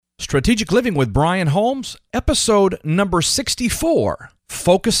Strategic Living with Brian Holmes, episode number 64,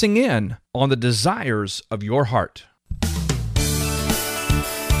 focusing in on the desires of your heart.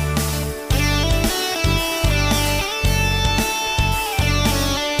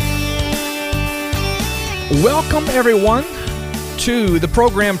 Welcome, everyone, to the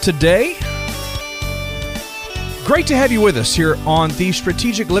program today. Great to have you with us here on the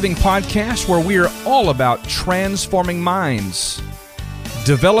Strategic Living Podcast, where we are all about transforming minds,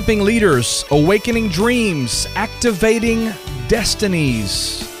 developing leaders, awakening dreams, activating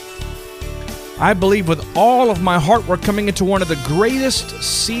destinies. I believe with all of my heart we're coming into one of the greatest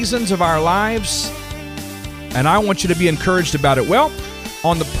seasons of our lives, and I want you to be encouraged about it. Well,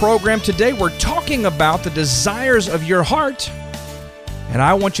 on the program today, we're talking about the desires of your heart, and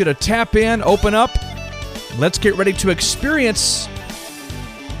I want you to tap in, open up. Let's get ready to experience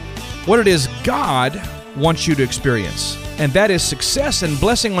what it is God wants you to experience. And that is success and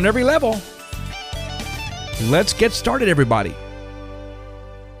blessing on every level. Let's get started, everybody.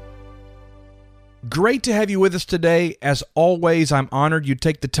 Great to have you with us today. As always, I'm honored you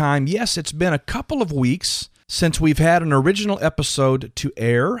take the time. Yes, it's been a couple of weeks since we've had an original episode to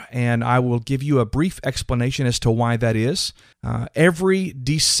air, and I will give you a brief explanation as to why that is. Every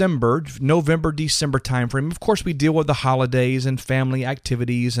November, December timeframe, of course, we deal with the holidays and family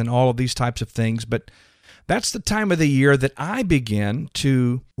activities and all of these types of things, but that's the time of the year that I begin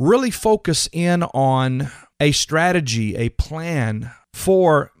to really focus in on a strategy, a plan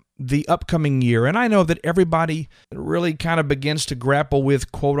for the upcoming year. And I know that everybody really kind of begins to grapple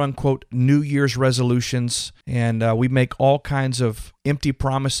with quote-unquote New Year's resolutions, and we make all kinds of empty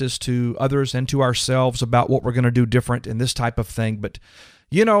promises to others and to ourselves about what we're going to do different and this type of thing. But,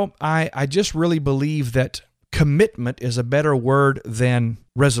 you know, I just really believe that commitment is a better word than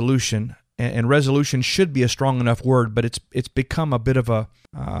resolution. And resolution should be a strong enough word, but it's become a bit of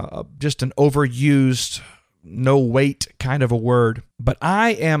just an overused, no weight kind of a word. But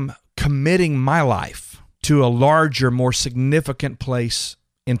I am committing my life to a larger, more significant place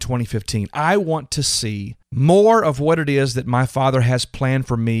in 2015. I want to see more of what it is that my Father has planned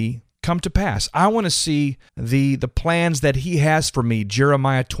for me come to pass. I want to see the plans that He has for me,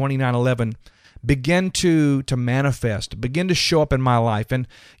 Jeremiah 29:11, begin to manifest, begin to show up in my life. And,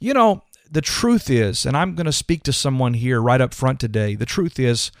 you know, the truth is, and I'm going to speak to someone here right up front today, the truth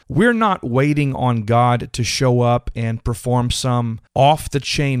is we're not waiting on God to show up and perform some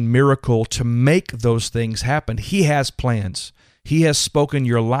off-the-chain miracle to make those things happen. He has plans. He has spoken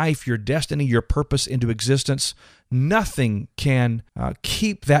your life, your destiny, your purpose into existence. Nothing can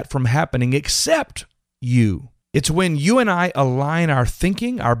keep that from happening except you. It's when you and I align our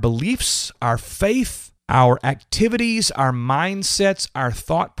thinking, our beliefs, our faith, our activities, our mindsets, our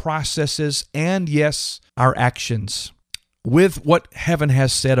thought processes, and yes, our actions with what heaven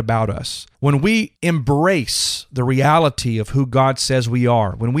has said about us. When we embrace the reality of who God says we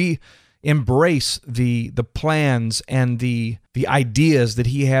are, when we embrace the plans and the ideas that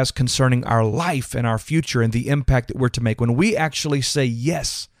He has concerning our life and our future and the impact that we're to make, when we actually say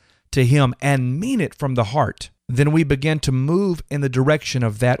yes to Him and mean it from the heart, then we begin to move in the direction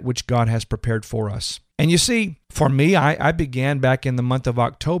of that which God has prepared for us. And you see, for me, I began back in the month of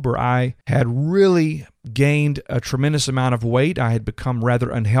October. I had really gained a tremendous amount of weight. I had become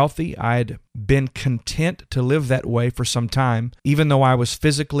rather unhealthy. I had been content to live that way for some time, even though I was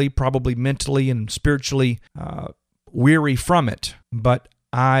physically, probably mentally, and spiritually weary from it. But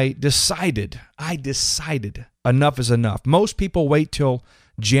I decided enough is enough. Most people wait till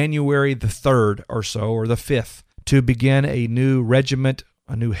January the 3rd or so, or the 5th, to begin a new regiment,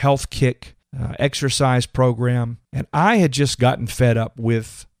 a new health kick, exercise program. And I had just gotten fed up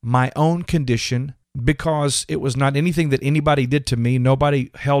with my own condition because it was not anything that anybody did to me.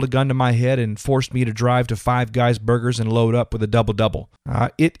 Nobody held a gun to my head and forced me to drive to Five Guys Burgers and load up with a double-double.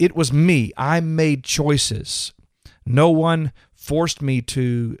 It was me. I made choices. No one forced me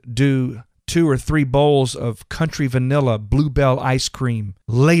to do 2 or 3 bowls of country vanilla Bluebell ice cream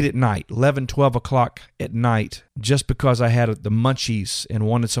late at night, 11, 12 o'clock at night, just because I had the munchies and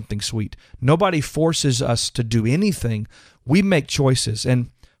wanted something sweet. Nobody forces us to do anything. We make choices.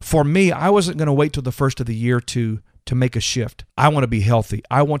 And for me, I wasn't going to wait till the first of the year to make a shift. I want to be healthy.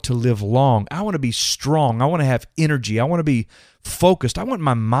 I want to live long. I want to be strong. I want to have energy. I want to be focused. I want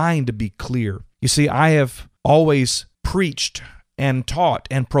my mind to be clear. You see, I have always preached and taught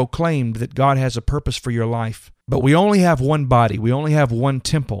and proclaimed that God has a purpose for your life. But we only have one body. We only have one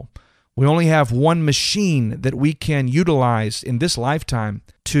temple. We only have one machine that we can utilize in this lifetime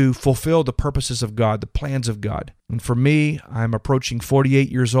to fulfill the purposes of God, the plans of God. And for me, I'm approaching 48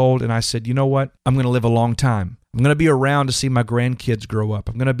 years old, and I said, you know what? I'm going to live a long time. I'm going to be around to see my grandkids grow up.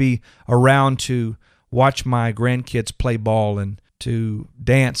 I'm going to be around to watch my grandkids play ball and to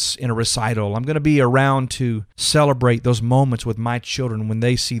dance in a recital. I'm going to be around to celebrate those moments with my children when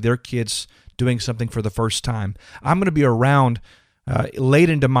they see their kids doing something for the first time. I'm going to be around late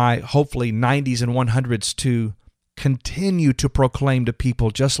into my, hopefully, 90s and 100s to continue to proclaim to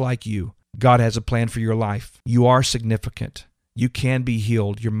people just like you, God has a plan for your life. You are significant. You can be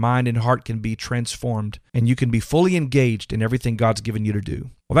healed. Your mind and heart can be transformed, and you can be fully engaged in everything God's given you to do.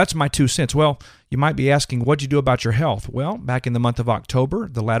 Well, that's my 2 cents. Well, you might be asking, what'd you do about your health? Well, back in the month of October,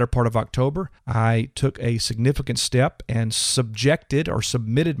 the latter part of October, I took a significant step and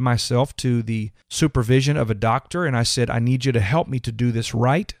submitted myself to the supervision of a doctor, and I said, I need you to help me to do this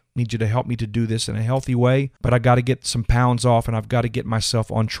right. Need you to help me to do this in a healthy way, but I got to get some pounds off and I've got to get myself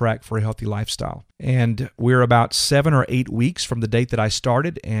on track for a healthy lifestyle. And we're about 7 or 8 weeks from the date that I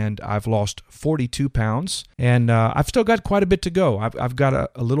started, and I've lost 42 pounds, and I've still got quite a bit to go. I've got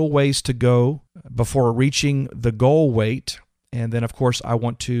a little ways to go before reaching the goal weight, and then, of course, I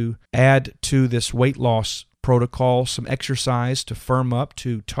want to add to this weight loss protocol some exercise to firm up,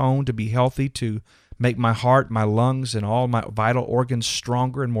 to tone, to be healthy, to make my heart, my lungs, and all my vital organs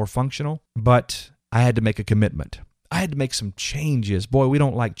stronger and more functional. But I had to make a commitment. I had to make some changes. Boy, we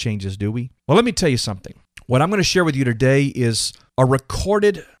don't like changes, do we? Well, let me tell you something. What I'm going to share with you today is a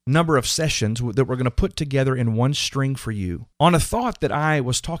recorded number of sessions that we're going to put together in one string for you on a thought that I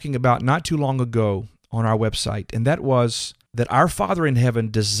was talking about not too long ago on our website, and that was that our Father in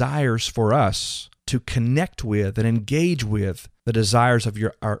heaven desires for us to connect with and engage with the desires of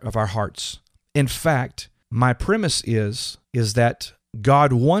our hearts. In fact, my premise is that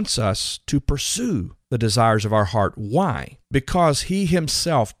God wants us to pursue the desires of our heart. Why? Because He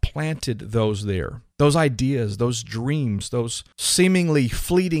Himself planted those there. Those ideas, those dreams, those seemingly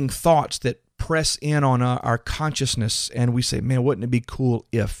fleeting thoughts that press in on our consciousness, and we say, man, wouldn't it be cool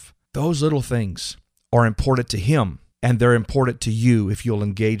if? Those little things are important to Him, and they're important to you if you'll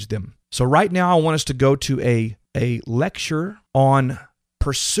engage them. So right now, I want us to go to a lecture on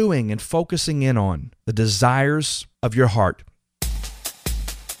pursuing and focusing in on the desires of your heart.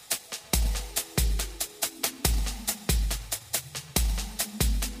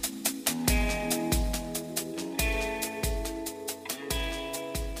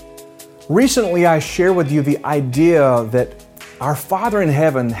 Recently, I shared with you the idea that our Father in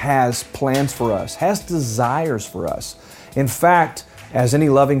heaven has plans for us, has desires for us. In fact, as any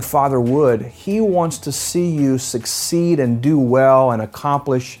loving father would, He wants to see you succeed and do well and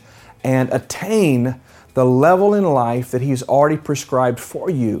accomplish and attain the level in life that He's already prescribed for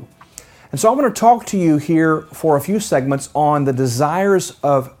you. And so I want to talk to you here for a few segments on the desires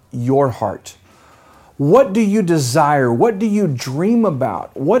of your heart. What do you desire? What do you dream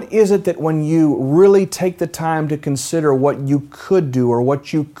about? What is it that when you really take the time to consider what you could do or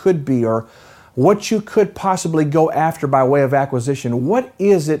what you could be or what you could possibly go after by way of acquisition, what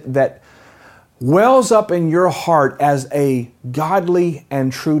is it that wells up in your heart as a godly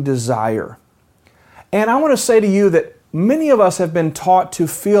and true desire? And I want to say to you that many of us have been taught to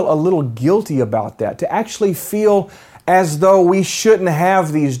feel a little guilty about that, to actually feel as though we shouldn't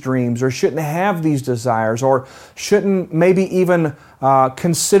have these dreams or shouldn't have these desires or shouldn't maybe even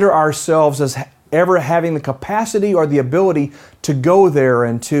consider ourselves as ever having the capacity or the ability to go there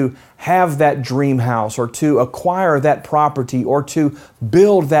and to have that dream house or to acquire that property or to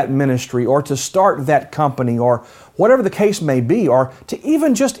build that ministry or to start that company or whatever the case may be, or to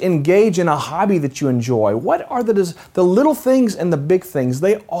even just engage in a hobby that you enjoy. What are the little things and the big things?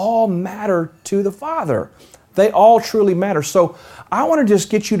 They all matter to the Father. They all truly matter. So I want to just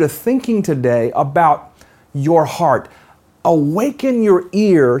get you to thinking today about your heart. Awaken your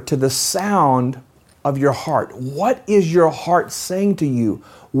ear to the sound of your heart. What is your heart saying to you?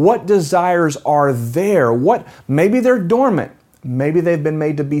 What desires are there? Maybe they're dormant. Maybe they've been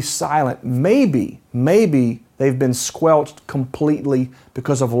made to be silent. Maybe they've been squelched completely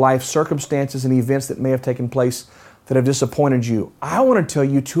because of life circumstances and events that may have taken place that have disappointed you. I want to tell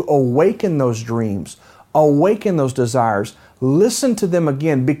you to awaken those dreams, awaken those desires. Listen to them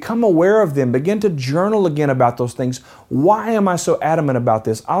again. Become aware of them. Begin to journal again about those things. Why am I so adamant about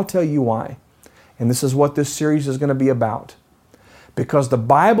this? I'll tell you why. And this is what this series is going to be about. Because the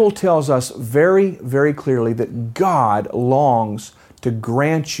Bible tells us very, very clearly that God longs to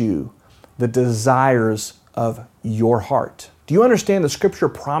grant you the desires of your heart. Do you understand the Scripture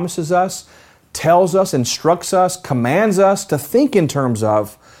promises us, tells us, instructs us, commands us to think in terms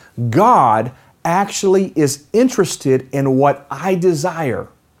of God actually is interested in what I desire.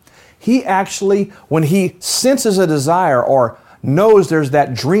 He actually, when He senses a desire or knows there's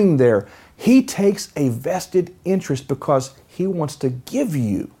that dream there, He takes a vested interest because He wants to give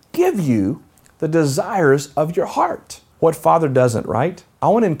you the desires of your heart. What father doesn't, right? I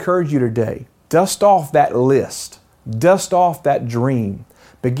want to encourage you today. Dust off that list. Dust off that dream.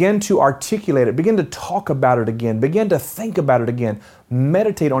 Begin to articulate it. Begin to talk about it again. Begin to think about it again.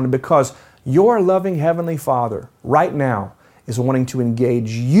 Meditate on it, because your loving Heavenly Father right now is wanting to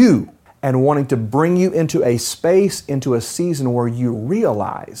engage you and wanting to bring you into a space, into a season where you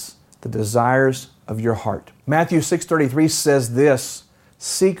realize the desires of your heart. Matthew 6:33 says this,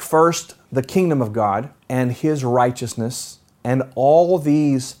 "Seek first the kingdom of God and His righteousness, and all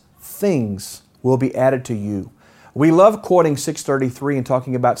these things will be added to you." We love quoting 6:33 and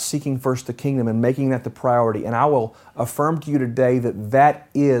talking about seeking first the kingdom and making that the priority. And I will affirm to you today that that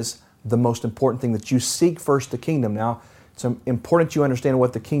is the most important thing, that you seek first the kingdom. Now, it's important you understand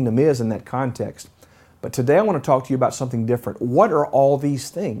what the kingdom is in that context. But today I want to talk to you about something different. What are all these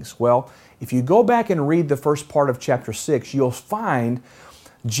things? Well, if you go back and read the first part of chapter 6, you'll find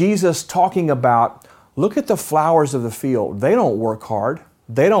Jesus talking about, look at the flowers of the field. They don't work hard.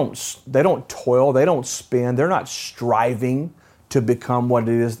 They don't toil. They don't spin. They're not striving to become what it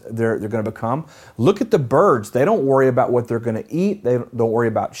is they're going to become. Look at the birds. They don't worry about what they're going to eat. They don't worry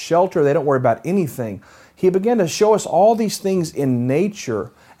about shelter. They don't worry about anything. He began to show us all these things in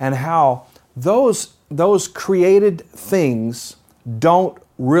nature and how those created things don't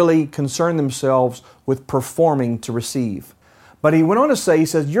really concern themselves with performing to receive. But he went on to say, he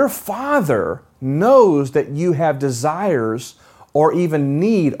says, your Father knows that you have desires or even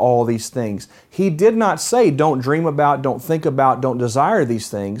need all these things. He did not say don't dream about, don't think about, don't desire these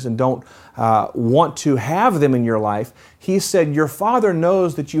things, and don't want to have them in your life. He said your Father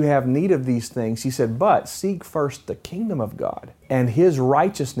knows that you have need of these things. He said, but seek first the kingdom of God and His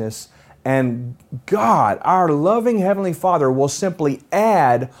righteousness, and God, our loving Heavenly Father, will simply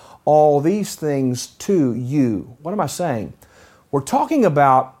add all these things to you. What am I saying? We're talking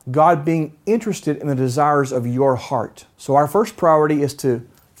about God being interested in the desires of your heart. So our first priority is to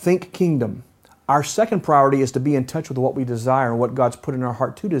think kingdom. Our second priority is to be in touch with what we desire and what God's put in our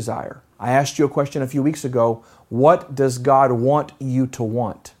heart to desire. I asked you a question a few weeks ago, what does God want you to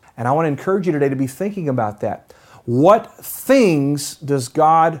want? And I want to encourage you today to be thinking about that. What things does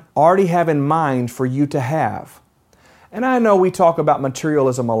God already have in mind for you to have? And I know we talk about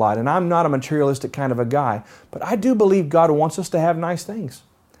materialism a lot, and I'm not a materialistic kind of a guy, but I do believe God wants us to have nice things.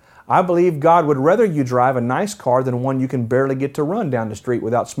 I believe God would rather you drive a nice car than one you can barely get to run down the street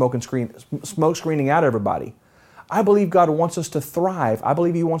without smoke screening out everybody. I believe God wants us to thrive. I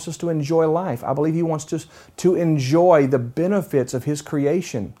believe He wants us to enjoy life. I believe He wants us to enjoy the benefits of His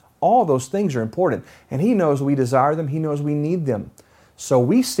creation. All those things are important, and He knows we desire them. He knows we need them. So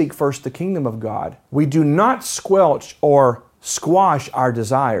we seek first the kingdom of God. We do not squelch or squash our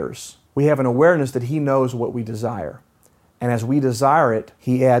desires. We have an awareness that He knows what we desire. And as we desire it,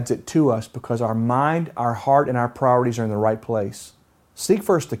 He adds it to us because our mind, our heart, and our priorities are in the right place. Seek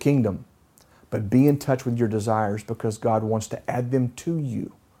first the kingdom, but be in touch with your desires because God wants to add them to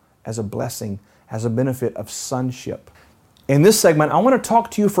you as a blessing, as a benefit of sonship. In this segment, I want to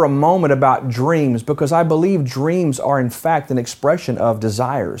talk to you for a moment about dreams because I believe dreams are in fact an expression of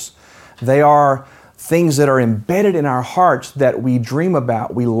desires. They are things that are embedded in our hearts that we dream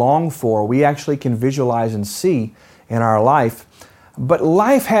about, we long for, we actually can visualize and see in our life. But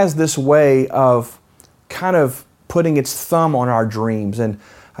life has this way of kind of putting its thumb on our dreams, and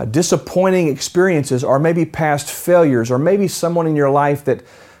disappointing experiences or maybe past failures or maybe someone in your life that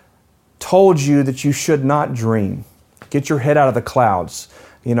told you that you should not dream. Get your head out of the clouds.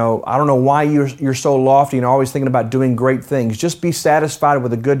 You know, I don't know why you're so lofty and always thinking about doing great things. Just be satisfied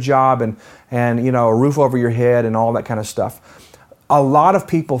with a good job and you know, a roof over your head and all that kind of stuff. A lot of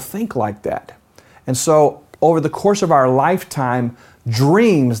people think like that. And so over the course of our lifetime,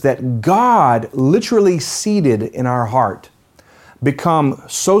 dreams that God literally seeded in our heart become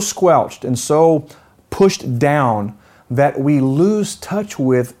so squelched and so pushed down that we lose touch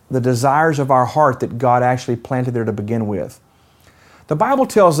with the desires of our heart that God actually planted there to begin with. The Bible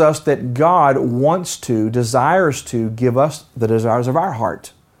tells us that God desires to give us the desires of our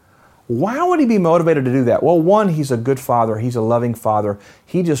heart. Why would He be motivated to do that? Well, one, He's a good Father. He's a loving Father.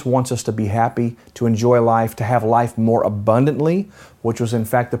 He just wants us to be happy, to enjoy life, to have life more abundantly, which was in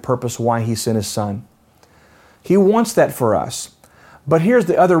fact the purpose why He sent His Son. He wants that for us. But here's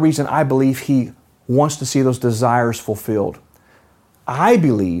the other reason I believe He wants to see those desires fulfilled. I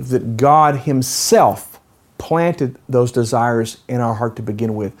believe that God Himself planted those desires in our heart to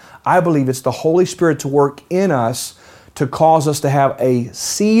begin with. I believe it's the Holy Spirit to work in us to cause us to have a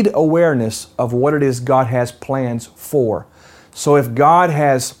seed awareness of what it is God has plans for. So if God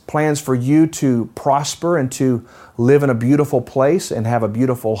has plans for you to prosper and to live in a beautiful place and have a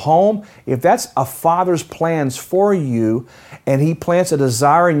beautiful home, if that's a Father's plans for you, and He plants a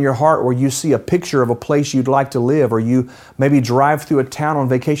desire in your heart where you see a picture of a place you'd like to live, or you maybe drive through a town on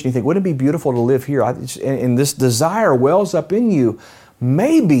vacation, you think, wouldn't it be beautiful to live here? And this desire wells up in you.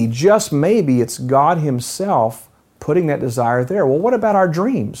 Maybe, just maybe, it's God Himself putting that desire there. Well, what about our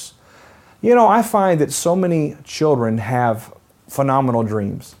dreams? You know, I find that so many children have phenomenal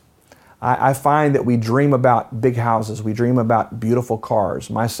dreams. I find that we dream about big houses. We dream about beautiful cars.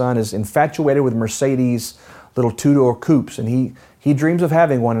 My son is infatuated with Mercedes little two-door coupes, and he dreams of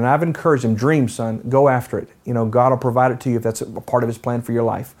having one, and I've encouraged him, dream, son, go after it. You know, God will provide it to you if that's a part of His plan for your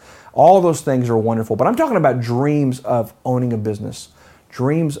life. All those things are wonderful, but I'm talking about dreams of owning a business,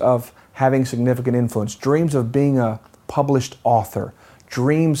 dreams of having significant influence, dreams of being a published author,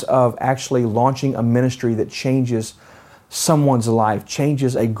 dreams of actually launching a ministry that changes someone's life,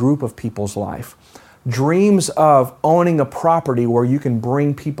 changes a group of people's life. Dreams of owning a property where you can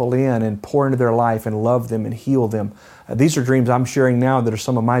bring people in and pour into their life and love them and heal them. These are dreams I'm sharing now that are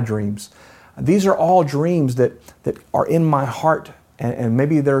some of my dreams. These are all dreams that are in my heart, and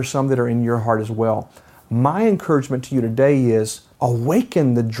maybe there are some that are in your heart as well. My encouragement to you today is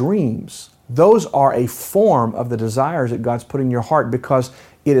awaken the dreams. Those are a form of the desires that God's put in your heart because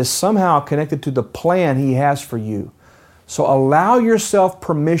it is somehow connected to the plan He has for you. So allow yourself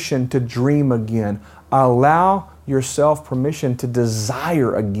permission to dream again. Allow yourself permission to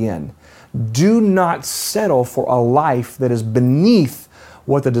desire again. Do not settle for a life that is beneath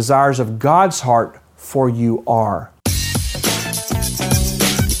what the desires of God's heart for you are.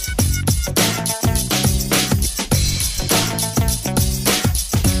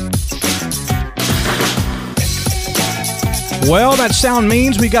 Well, that sound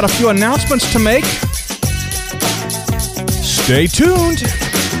means we got a few announcements to make. Stay tuned.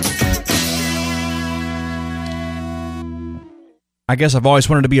 I guess I've always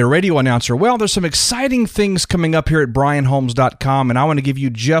wanted to be a radio announcer. Well, there's some exciting things coming up here at brianholmes.com, and I want to give you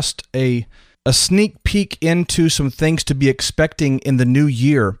just a sneak peek into some things to be expecting in the new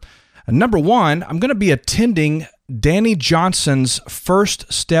year. Number one, I'm going to be attending Danny Johnson's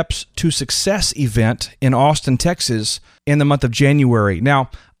First Steps to Success event in Austin, Texas in the month of January. Now,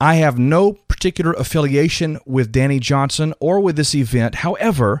 I have no particular affiliation with Danny Johnson or with this event.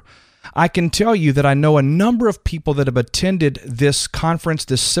 However, I can tell you that I know a number of people that have attended this conference,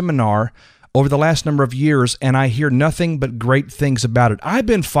 this seminar, over the last number of years, and I hear nothing but great things about it. I've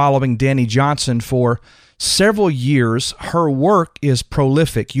been following Danny Johnson for several years. Her work is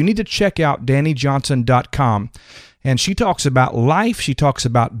prolific. You need to check out DannyJohnson.com. And she talks about life. She talks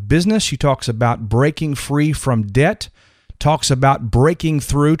about business. She talks about breaking free from debt. Talks about breaking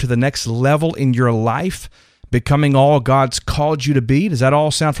through to the next level in your life, becoming all God's called you to be. Does that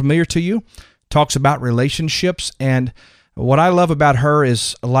all sound familiar to you? Talks about relationships. And what I love about her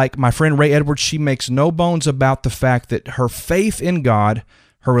is, like my friend Ray Edwards, she makes no bones about the fact that her faith in God,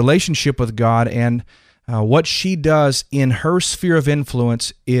 her relationship with God, and what she does in her sphere of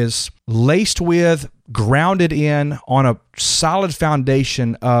influence is laced with, grounded in, on a solid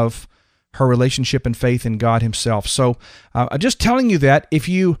foundation of her relationship and faith in God Himself. So I'm just telling you that if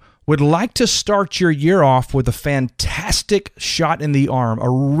you would like to start your year off with a fantastic shot in the arm, a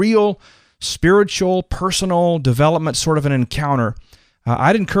real spiritual, personal development sort of an encounter,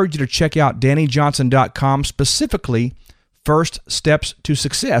 I'd encourage you to check out DannyJohnson.com, specifically First Steps to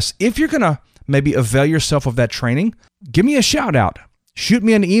Success. If you're going to maybe avail yourself of that training, give me a shout out. Shoot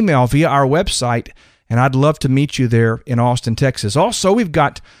me an email via our website, and I'd love to meet you there in Austin, Texas. Also, we've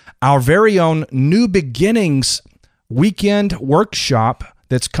got our very own New Beginnings weekend workshop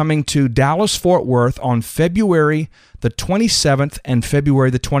that's coming to Dallas-Fort Worth on February the 27th and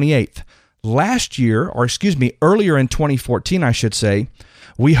February the 28th. Earlier in 2014, I should say,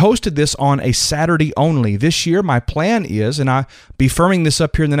 we hosted this on a Saturday only. This year, my plan is, and I'll be firming this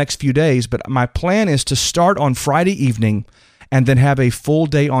up here in the next few days, but my plan is to start on Friday evening and then have a full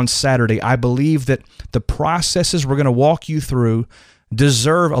day on Saturday. I believe that the processes we're going to walk you through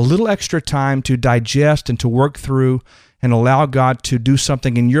deserve a little extra time to digest and to work through and allow God to do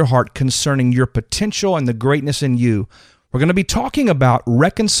something in your heart concerning your potential and the greatness in you. We're going to be talking about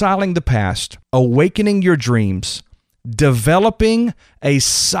reconciling the past, awakening your dreams, developing a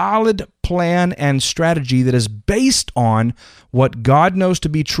solid plan and strategy that is based on what God knows to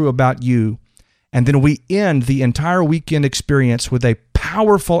be true about you. And then we end the entire weekend experience with a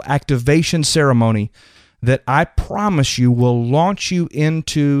powerful activation ceremony that I promise you will launch you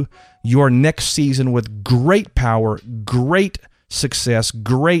into your next season with great power, great success,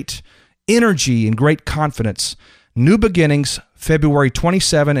 great energy, and great confidence. New Beginnings, February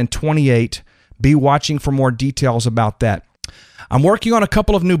 27 and 28. Be watching for more details about that. I'm working on a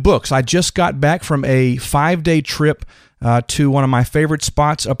couple of new books. I just got back from a 5-day trip to one of my favorite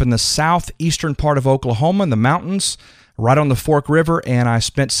spots up in the southeastern part of Oklahoma, in the mountains, right on the Fork River, and I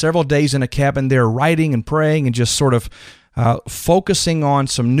spent several days in a cabin there writing and praying and just sort of focusing on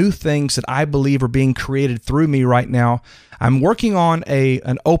some new things that I believe are being created through me right now. I'm working on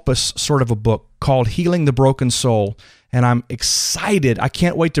an opus sort of a book called Healing the Broken Soul, and I'm excited. I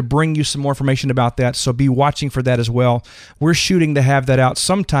can't wait to bring you some more information about that, so be watching for that as well. We're shooting to have that out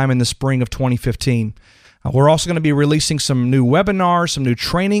sometime in the spring of 2015. We're also going to be releasing some new webinars, some new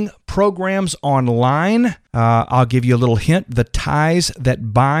training programs online. I'll give you a little hint. The Ties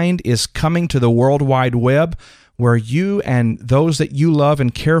That Bind is coming to the World Wide Web, where you and those that you love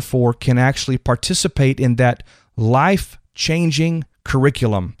and care for can actually participate in that life-changing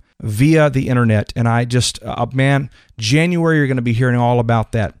curriculum via the internet. And I just, January, you're going to be hearing all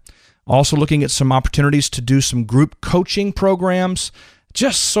about that. Also looking at some opportunities to do some group coaching programs.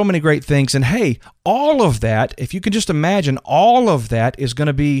 Just so many great things. And hey, all of that, if you can just imagine, all of that is going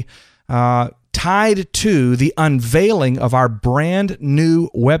to be tied to the unveiling of our brand new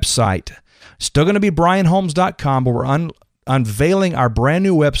website. Still going to be brianholmes.com, but we're unveiling our brand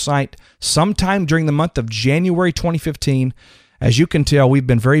new website sometime during the month of January 2015. As you can tell, we've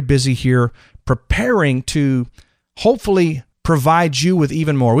been very busy here preparing to hopefully provide you with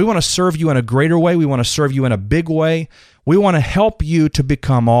even more. We want to serve you in a greater way. We want to serve you in a big way. We want to help you to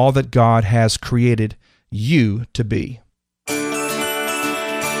become all that God has created you to be.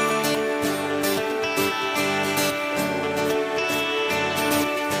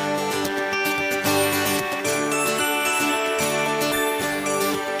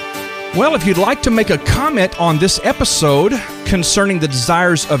 Well, if you'd like to make a comment on this episode concerning the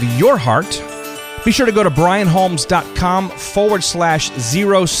desires of your heart, be sure to go to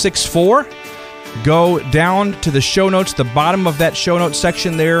brianholmes.com/064. Go down to the show notes, the bottom of that show notes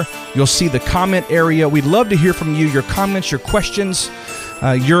section there. You'll see the comment area. We'd love to hear from you, your comments, your questions,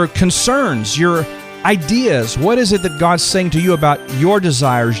 your concerns, your ideas. What is it that God's saying to you about your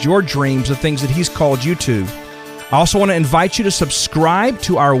desires, your dreams, the things that He's called you to? I also want to invite you to subscribe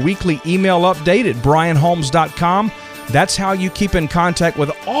to our weekly email update at brianholmes.com. That's how you keep in contact with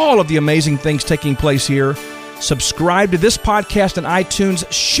all of the amazing things taking place here. Subscribe to this podcast on iTunes.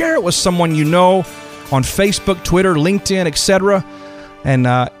 Share it with someone you know on Facebook, Twitter, LinkedIn, etc. And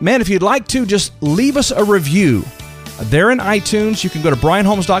if you'd like to, just leave us a review. There in iTunes, you can go to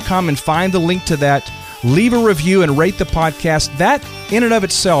brianholmes.com and find the link to that. Leave a review and rate the podcast. That in and of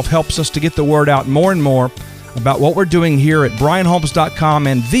itself helps us to get the word out more and more about what we're doing here at brianholmes.com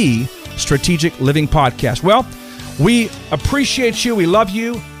and the Strategic Living Podcast. Well, we appreciate you. We love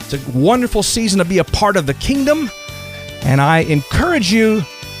you. It's a wonderful season to be a part of the kingdom. And I encourage you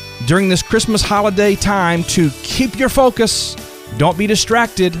during this Christmas holiday time to keep your focus. Don't be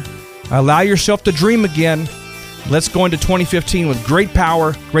distracted. Allow yourself to dream again. Let's go into 2015 with great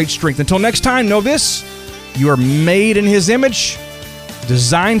power, great strength. Until next time, know this: you are made in His image,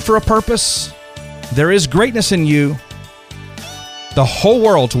 designed for a purpose. There is greatness in you. The whole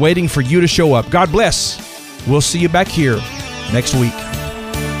world's waiting for you to show up. God bless. We'll see you back here next week.